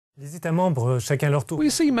We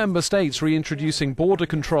see member states reintroducing border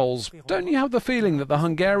controls. Don't you have the feeling that the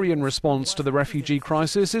Hungarian response to the refugee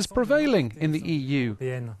crisis is prevailing in the EU?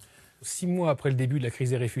 6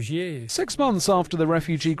 months after the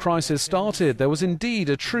refugee crisis started, there was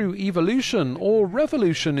indeed a true evolution or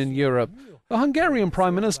revolution in Europe. The Hungarian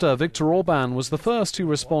Prime Minister Viktor Orbán was the first who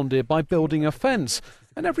responded by building a fence.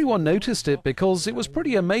 And everyone noticed it because it was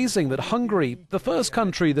pretty amazing that Hungary, the first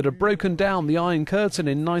country that had broken down the Iron Curtain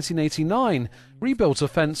in 1989, rebuilt a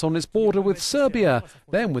fence on its border with Serbia,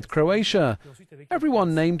 then with Croatia.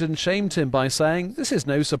 Everyone named and shamed him by saying, this is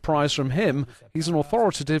no surprise from him, he's an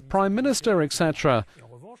authoritative prime minister, etc.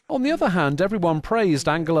 On the other hand, everyone praised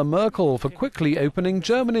Angela Merkel for quickly opening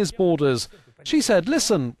Germany's borders. She said,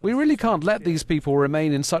 listen, we really can't let these people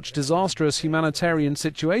remain in such disastrous humanitarian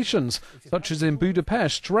situations, such as in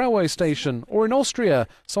Budapest's railway station or in Austria,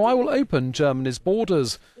 so I will open Germany's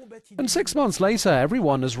borders. And 6 months later,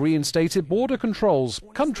 everyone has reinstated border controls,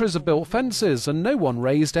 countries have built fences, and no one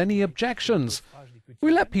raised any objections.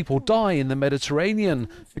 We let people die in the Mediterranean,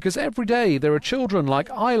 because every day there are children like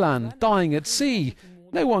Aylan dying at sea.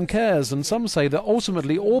 No one cares, and some say that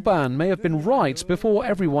ultimately Orbán may have been right before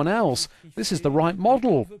everyone else. This is the right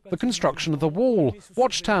model. The construction of the wall,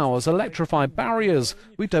 watchtowers, electrified barriers.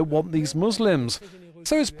 We don't want these Muslims.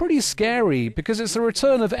 So it's pretty scary, because it's a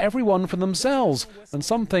return of everyone for themselves, and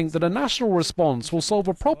some think that a national response will solve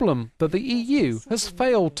a problem that the EU has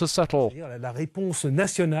failed to settle. La réponse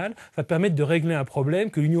nationale va permettre de régler un problème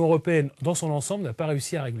que l'Union européenne, dans son ensemble, n'a pas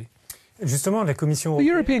réussi à régler. The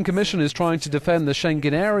European Commission is trying to defend the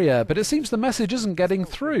Schengen area, but it seems the message isn't getting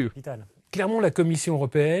through. Clairement, la Commission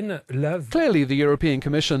européenne Clearly, the European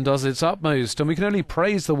Commission does its utmost, and we can only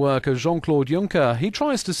praise the work of Jean-Claude Juncker. He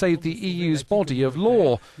tries to save the EU's body of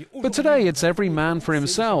law. But today, it's every man for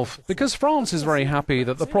himself, because France is very happy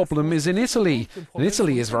that the problem is in Italy, and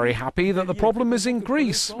Italy is very happy that the problem is in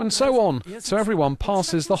Greece, and so on. So everyone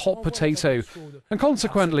passes the hot potato. And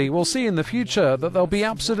consequently, we'll see in the future that there'll be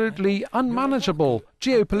absolutely unmanageable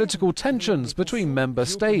geopolitical tensions between member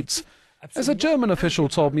states. As a German official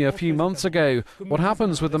told me a few months ago, what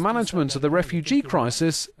happens with the management of the refugee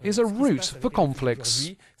crisis is a route for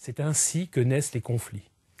conflicts. C'est ainsi que naissent les conflits.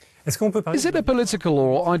 Is it a political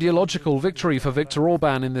or ideological victory for Viktor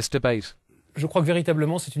Orbán in this debate? Je crois que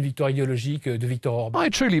véritablement c'est une victoire idéologique de Viktor Orbán. I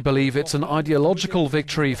truly believe it's an ideological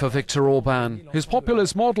victory for Viktor Orbán. His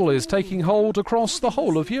populist model is taking hold across the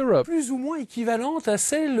whole of Europe. Plus ou moins équivalente à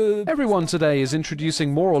celle. Everyone today is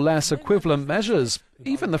introducing more or less equivalent measures,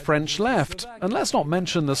 even the French left. And let's not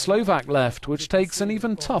mention the Slovak left, which takes an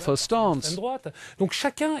even tougher stance.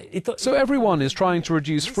 So everyone is trying to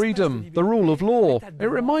reduce freedom, the rule of law. It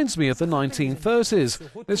reminds me of the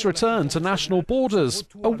 1930s, this return to national borders,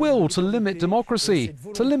 a will to limit democracy,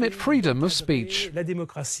 to limit freedom of speech. La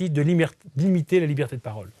démocratie, de limiter la liberté de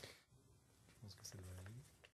parole.